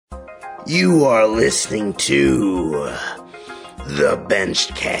You are listening to the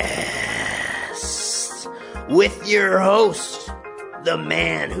Benchcast with your host, the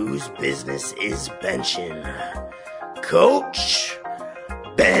man whose business is benching, Coach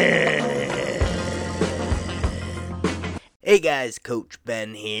Ben. Hey guys, Coach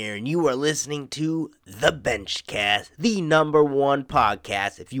Ben here, and you are listening to the Benchcast, the number one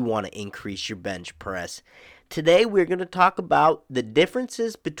podcast if you want to increase your bench press. Today we're going to talk about the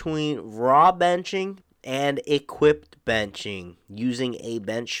differences between raw benching and equipped benching using a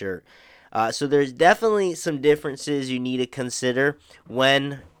bench shirt. So there's definitely some differences you need to consider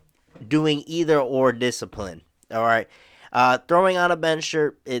when doing either or discipline. All right, throwing on a bench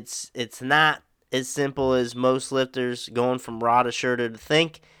shirt, it's not as simple as most lifters going from raw to shirted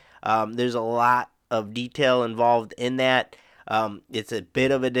think. There's a lot of detail involved in that. It's a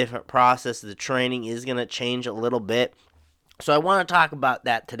bit of a different process. The training is going to change a little bit. So I want to talk about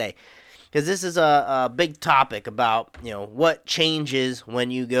that today because this is a big topic about, what changes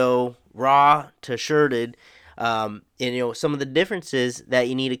when you go raw to shirted, and, some of the differences that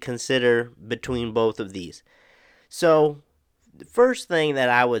you need to consider between both of these. So the first thing that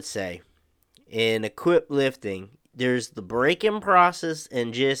I would say in equipped lifting, there's the break-in process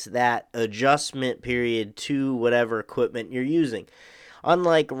and just that adjustment period to whatever equipment you're using.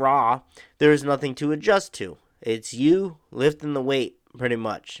 Unlike raw, there's nothing to adjust to. It's you lifting the weight pretty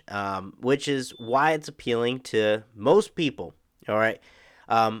much, which is why it's appealing to most people, all right?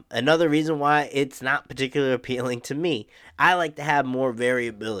 Another reason why it's not particularly appealing to me, I like to have more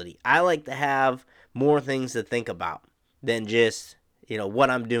variability. I like to have more things to think about than just, what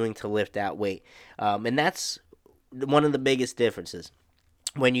I'm doing to lift that weight. And that's one of the biggest differences.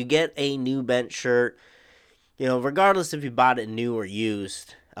 When you get a new bench shirt, regardless if you bought it new or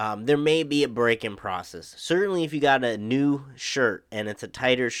used, there may be a break-in process. Certainly if you got a new shirt and it's a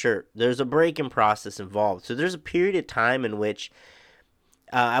tighter shirt, there's a break-in process involved. So there's a period of time in which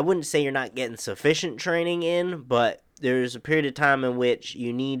I wouldn't say you're not getting sufficient training in, but there's a period of time in which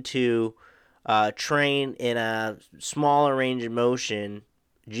you need to train in a smaller range of motion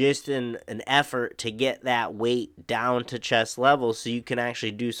just in an effort to get that weight down to chest level so you can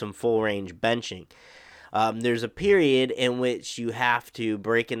actually do some full range benching. There's a period in which you have to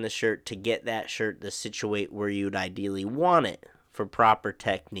break in the shirt to get that shirt to situate where you'd ideally want it for proper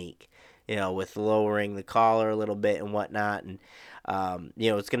technique, with lowering the collar a little bit and whatnot. And,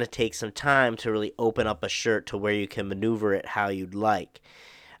 it's going to take some time to really open up a shirt to where you can maneuver it how you'd like.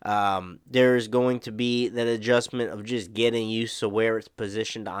 There's going to be that adjustment of just getting used to where it's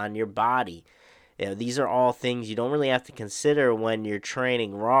positioned on your body. These are all things you don't really have to consider when you're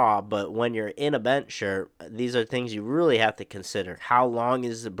training raw, but when you're in a bench shirt, these are things you really have to consider. How long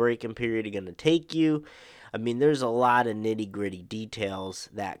is the break-in period going to take you? I mean, there's a lot of nitty-gritty details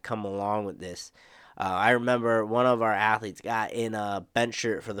that come along with this. I remember one of our athletes got in a bench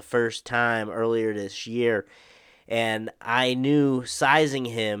shirt for the first time earlier this year, and I knew sizing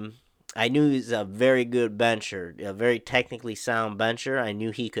him, I knew he's a very good bencher, a very technically sound bencher. I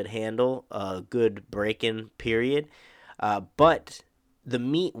knew he could handle a good break-in period. But the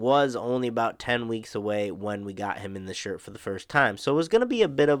meet was only about 10 weeks away when we got him in the shirt for the first time. So it was going to be a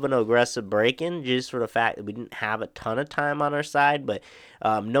bit of an aggressive break-in just for the fact that we didn't have a ton of time on our side. But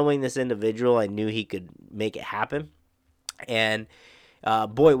knowing this individual, I knew he could make it happen. And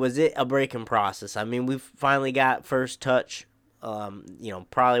boy, was it a break-in process. I mean, we finally got first touch,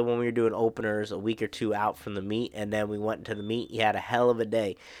 probably when we were doing openers a week or two out from the meet, and then we went to the meet. He had a hell of a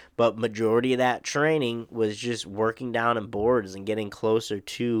day. But majority of that training was just working down in boards and getting closer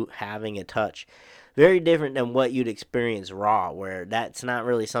to having a touch. Very different than what you'd experience raw, where that's not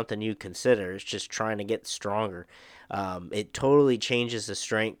really something you consider. It's just trying to get stronger. It totally changes the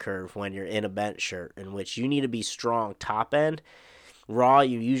strength curve when you're in a bench shirt, in which you need to be strong top end. Raw,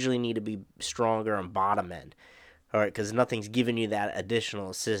 you usually need to be stronger on bottom end, all right, because nothing's giving you that additional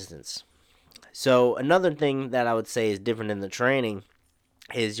assistance. So another thing that I would say is different in the training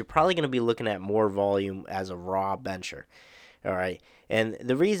is you're probably going to be looking at more volume as a raw bencher, all right? And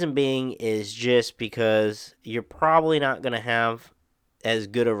the reason being is just because you're probably not going to have as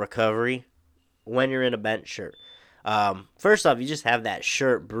good a recovery when you're in a bench shirt. First off, you just have that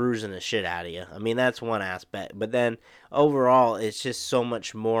shirt bruising the shit out of you. I mean, that's one aspect. But then overall, it's just so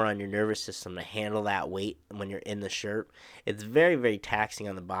much more on your nervous system to handle that weight when you're in the shirt. It's very, very taxing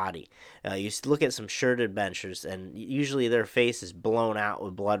on the body. You look at some shirted benchers, and usually their face is blown out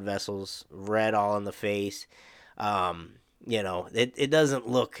with blood vessels, red all in the face. it doesn't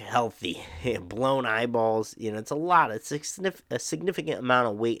look healthy. Blown eyeballs, it's a lot. It's a significant amount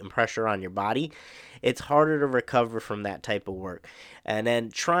of weight and pressure on your body. It's harder to recover from that type of work. And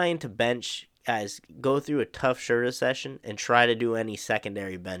then trying to bench, guys, go through a tough shoulder session and try to do any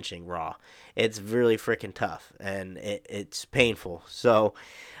secondary benching raw. It's really freaking tough, and it's painful. So,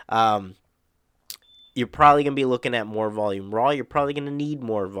 you're probably going to be looking at more volume raw. You're probably going to need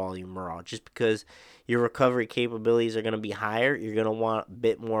more volume raw just because your recovery capabilities are going to be higher. You're going to want a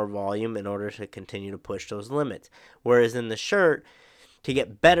bit more volume in order to continue to push those limits. Whereas in the shirt, to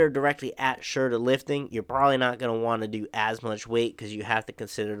get better directly at shoulder lifting, you're probably not going to want to do as much weight because you have to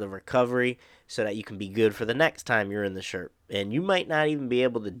consider the recovery so that you can be good for the next time you're in the shirt. And you might not even be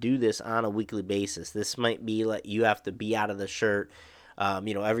able to do this on a weekly basis. This might be like you have to be out of the shirt.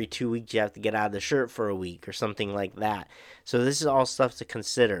 Every 2 weeks you have to get out of the shirt for a week or something like that. So this is all stuff to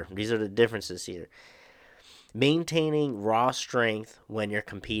consider. These are the differences here. Maintaining raw strength when you're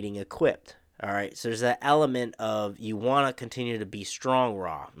competing equipped. All right, so there's that element of you want to continue to be strong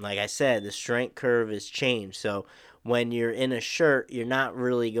raw. Like I said, the strength curve is changed. So when you're in a shirt, you're not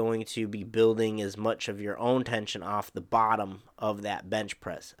really going to be building as much of your own tension off the bottom of that bench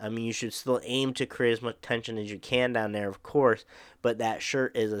press. I mean, you should still aim to create as much tension as you can down there, of course, but that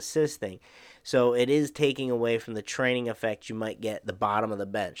shirt is assisting. So it is taking away from the training effect you might get at the bottom of the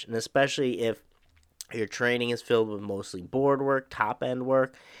bench. And especially if your training is filled with mostly board work, top end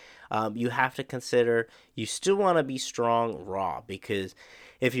work, you have to consider you still want to be strong raw, because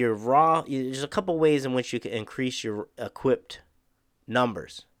if you're raw, there's a couple ways in which you can increase your equipped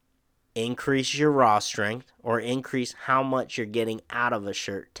numbers. Increase your raw strength or increase how much you're getting out of a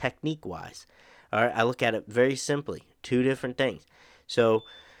shirt technique-wise. All right, I look at it very simply, two different things. So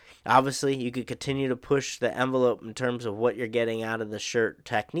obviously you could continue to push the envelope in terms of what you're getting out of the shirt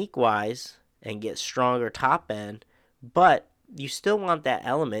technique-wise and get stronger top end, but you still want that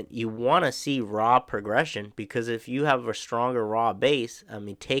element. You want to see raw progression, because if you have a stronger raw base, I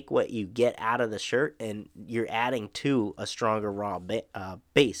mean, take what you get out of the shirt and you're adding to a stronger raw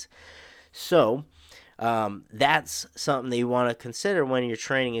base. So that's something that you want to consider when you're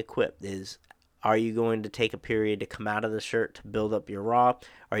training equipped is, are you going to take a period to come out of the shirt to build up your raw?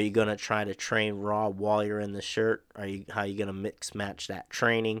 Are you going to try to train raw while you're in the shirt? How are you going to mix match that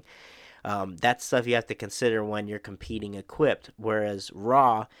training? That's stuff you have to consider when you're competing equipped, whereas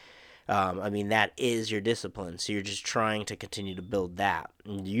raw, that is your discipline. So you're just trying to continue to build that.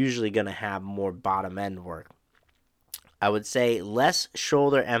 And you're usually going to have more bottom end work. I would say less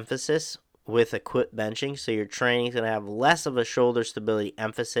shoulder emphasis with equipped benching. So your training is going to have less of a shoulder stability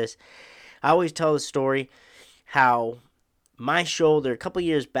emphasis. I always tell the story how my shoulder a couple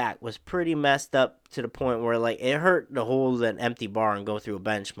years back was pretty messed up to the point where it hurt to hold an empty bar and go through a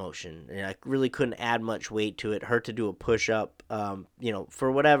bench motion, and I really couldn't add much weight to it. Hurt to do a push up.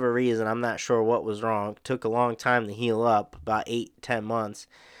 For whatever reason, I'm not sure what was wrong. It took a long time to heal up, about 8-10 months.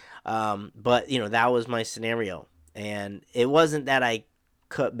 But that was my scenario, and it wasn't that I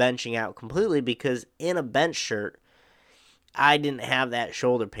cut benching out completely, because in a bench shirt I didn't have that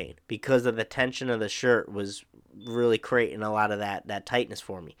shoulder pain because of the tension of the shirt was really creating a lot of that tightness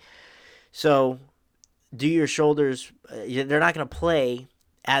for me. So do your shoulders, they're not going to play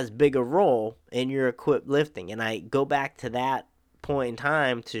as big a role in your equipped lifting. And I go back to that point in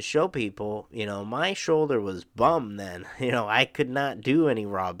time to show people, my shoulder was bum then. I could not do any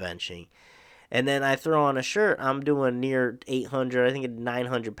raw benching. And then I throw on a shirt, I'm doing near 800, I think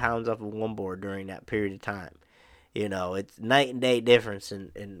 900 pounds off of one board during that period of time. It's night and day difference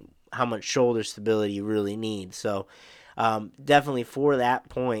in how much shoulder stability you really need. So definitely for that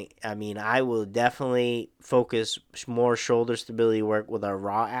point, I will definitely focus more shoulder stability work with our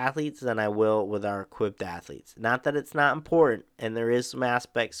raw athletes than I will with our equipped athletes. Not that it's not important, and there is some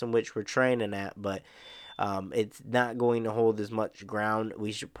aspects in which we're training at, but it's not going to hold as much ground.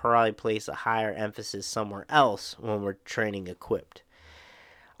 We should probably place a higher emphasis somewhere else when we're training equipped.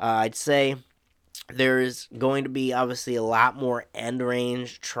 I'd say there is going to be obviously a lot more end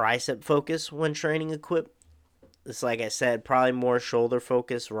range tricep focus when training equipped. It's like I said, probably more shoulder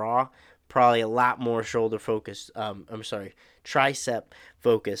focus raw, probably a lot more shoulder focus, tricep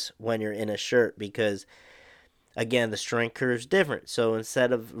focus when you're in a shirt, because again, the strength curve is different. So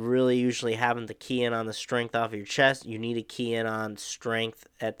instead of really usually having to key in on the strength off of your chest, you need to key in on strength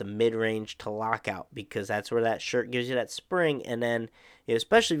at the mid-range to lockout, because that's where that shirt gives you that spring. And then,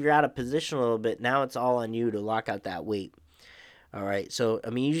 especially if you're out of position a little bit, now it's all on you to lock out that weight. All right, so,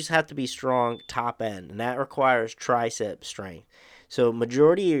 you just have to be strong top end, and that requires tricep strength. So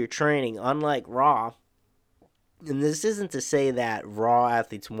majority of your training, unlike raw, and this isn't to say that raw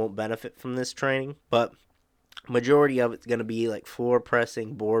athletes won't benefit from this training, but Majority of it's going to be like floor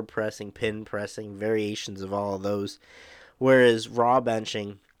pressing, board pressing, pin pressing, variations of all of those. Whereas raw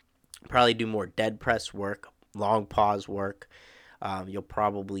benching, probably do more dead press work, long pause work. You'll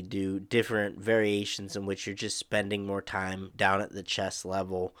probably do different variations in which you're just spending more time down at the chest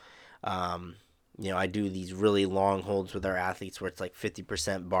level. I do these really long holds with our athletes where it's like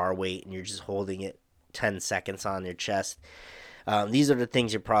 50% bar weight and you're just holding it 10 seconds on your chest. These are the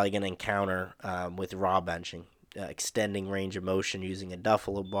things you're probably going to encounter with raw benching. Extending range of motion using a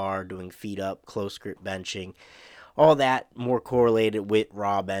Duffalo bar, doing feet up, close grip benching, all that more correlated with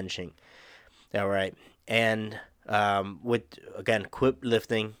raw benching. All right. And with, again, equipped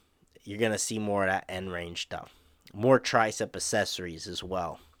lifting, you're going to see more of that end range stuff. More tricep accessories as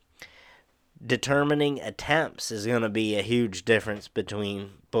well. Determining attempts is going to be a huge difference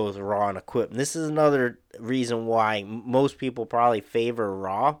between both raw and equipped. And this is another reason why most people probably favor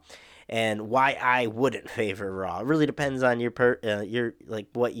raw, and why I wouldn't favor raw. It really depends on your like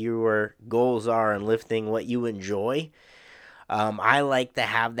what your goals are in lifting, what you enjoy. I like to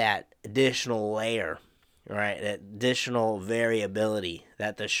have that additional layer, right? That additional variability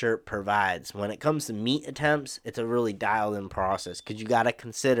that the shirt provides. When it comes to meet attempts, it's a really dialed in process because you got to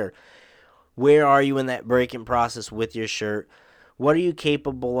consider, where are you in that breaking process with your shirt? What are you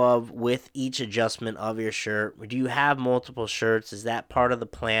capable of with each adjustment of your shirt? Do you have multiple shirts? Is that part of the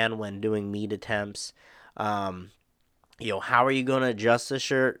plan when doing meet attempts? How are you going to adjust the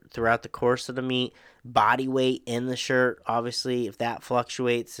shirt throughout the course of the meet? Body weight in the shirt, obviously, if that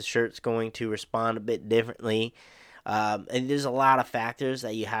fluctuates, the shirt's going to respond a bit differently. And there's a lot of factors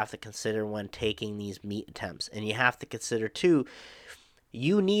that you have to consider when taking these meet attempts. And you have to consider, too,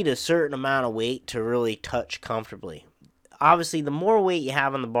 you need a certain amount of weight to really touch comfortably. Obviously, the more weight you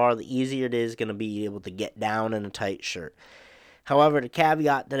have on the bar, the easier it is going to be able to get down in a tight shirt. However, the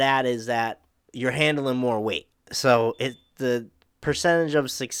caveat to that is that you're handling more weight. So the percentage of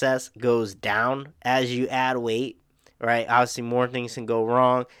success goes down as you add weight, right? Obviously, more things can go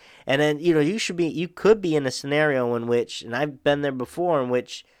wrong. And then, you could be in a scenario in which, and I've been there before, in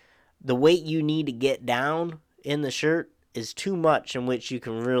which the weight you need to get down in the shirt is too much in which you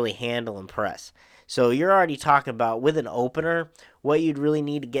can really handle and press. So you're already talking about, with an opener, what you'd really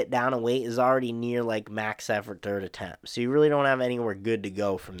need to get down in weight is already near like max effort third attempt. So you really don't have anywhere good to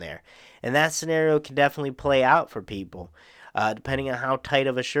go from there. And that scenario can definitely play out for people, depending on how tight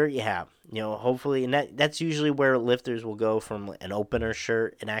of a shirt you have. Hopefully, and that's usually where lifters will go from an opener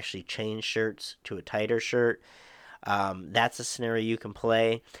shirt and actually change shirts to a tighter shirt. That's a scenario you can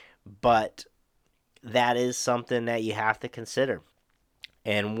play, but that is something that you have to consider.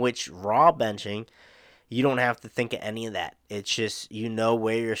 And which raw benching, you don't have to think of any of that. It's just,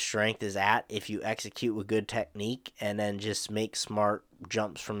 where your strength is at if you execute with good technique and then just make smart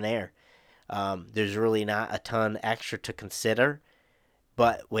jumps from there. There's really not a ton extra to consider,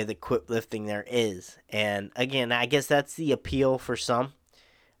 but with equipped lifting there is. And again, I guess that's the appeal for some.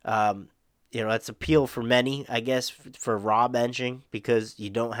 That's appeal for many, I guess, for raw benching, because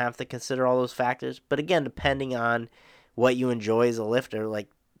you don't have to consider all those factors. But again, depending on what you enjoy as a lifter, like,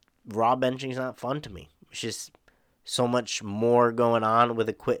 raw benching is not fun to me. It's just so much more going on with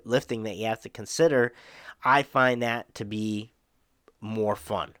equipped lifting that you have to consider. I find that to be more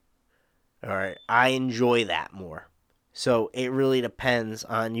fun. All right, I enjoy that more. So it really depends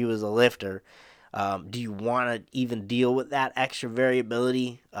on you as a lifter. Do you want to even deal with that extra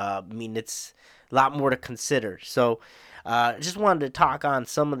variability? It's a lot more to consider. So I just wanted to talk on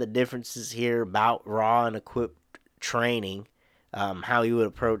some of the differences here about raw and equipped training, how you would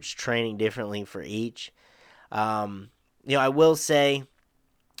approach training differently for each. I will say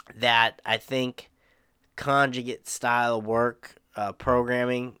that I think conjugate style work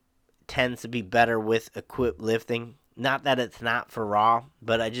programming tends to be better with equipped lifting. Not that it's not for raw,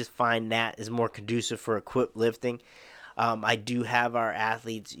 but I just find that is more conducive for equipped lifting. I do have our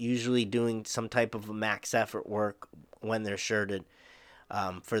athletes usually doing some type of a max effort work when they're shirted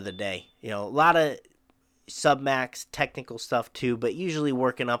for the day. A lot of sub-max technical stuff too, but usually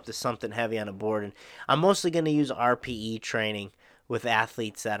working up to something heavy on the board. And I'm mostly going to use RPE training with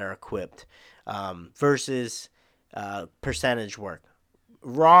athletes that are equipped versus percentage work.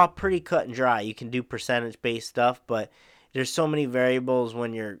 Raw, pretty cut and dry. You can do percentage-based stuff, but there's so many variables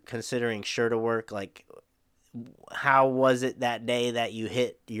when you're considering shirted work, like how was it that day that you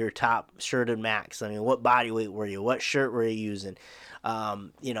hit your top shirted max? I mean, what body weight were you? What shirt were you using?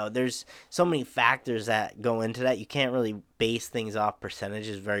 There's so many factors that go into that. You can't really base things off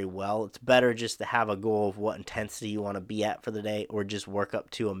percentages very well. It's better just to have a goal of what intensity you want to be at for the day, or just work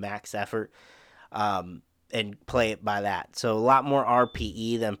up to a max effort and play it by that. So a lot more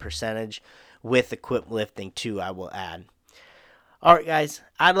RPE than percentage. with equip lifting too, I will add. All right, guys,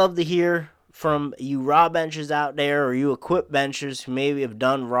 I'd love to hear from you raw benchers out there, or you equip benchers who maybe have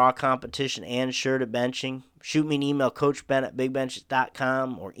done raw competition and shirted benching. Shoot me an email,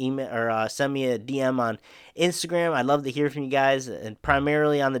 coachben@bigbenches.com, or send me a DM on Instagram. I'd love to hear from you guys, and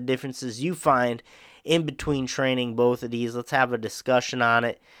primarily on the differences you find in between training both of these. Let's have a discussion on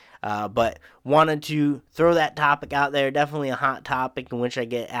it. But wanted to throw that topic out there. Definitely a hot topic in which I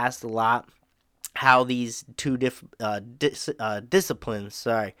get asked a lot. How these two disciplines,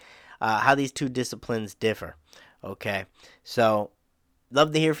 how these two disciplines differ. Okay, so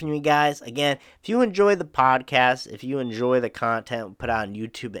love to hear from you guys. Again, if you enjoy the podcast, if you enjoy the content we put out on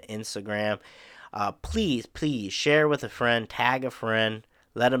YouTube and Instagram, please share with a friend, tag a friend,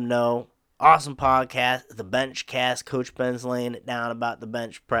 let them know. Awesome podcast, the Benchcast. Coach Ben's laying it down about the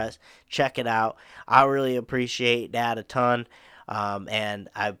bench press. Check it out. I really appreciate that a ton. And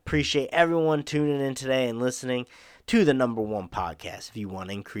I appreciate everyone tuning in today and listening to the number one podcast if you want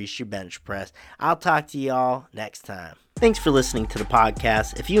to increase your bench press. I'll talk to y'all next time. Thanks for listening to the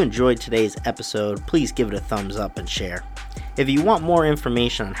podcast. If you enjoyed today's episode, please give it a thumbs up and share. If you want more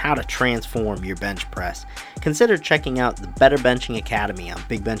information on how to transform your bench press, consider checking out the Better Benching Academy on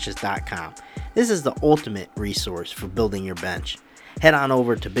bigbenches.com. This is the ultimate resource for building your bench. Head on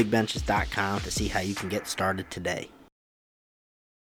over to bigbenches.com to see how you can get started today.